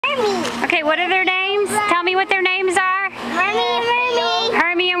Okay, what are their names? Tell me what their names are. Hermy and Wormy.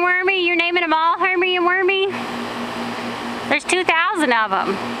 Hermy and Wormy. You're naming them all Hermy and Wormy? There's 2,000 of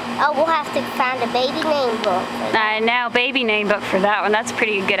them. Oh, we'll have to find a baby name book. I know, baby name book for that one. That's a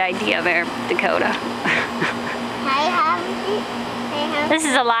pretty good idea there, Dakota. This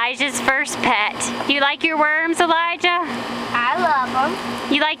is Elijah's first pet. Do you like your worms, Elijah? I love them.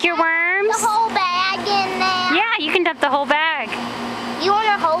 You like your worms? The whole bag in there. Yeah, you can dump the whole bag. You want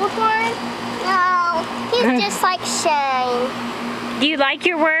to hold one? No, he's just like Shane. Do you like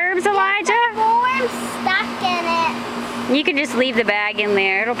your worms, Elijah? The worms stuck in it. You can just leave the bag in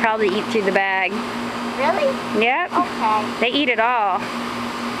there. It'll probably eat through the bag. Really? Yep. Okay. They eat it all.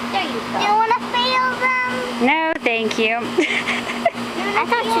 There you go. Do you want to feel them? No, thank you. I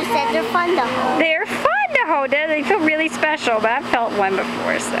thought you said they're fun to hold. They're fun to hold. They feel really special, but I've felt one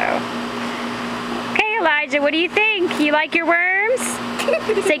before, so. Okay, Elijah, what do you think? You like your worms?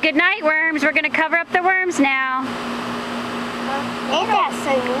 Say goodnight, worms. We're going to cover up the worms now. Isn't that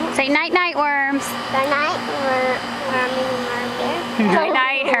so neat? Say night-night, worms. Good night, Hermy and Wormy.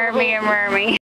 Night-night, Hermy and Wormy.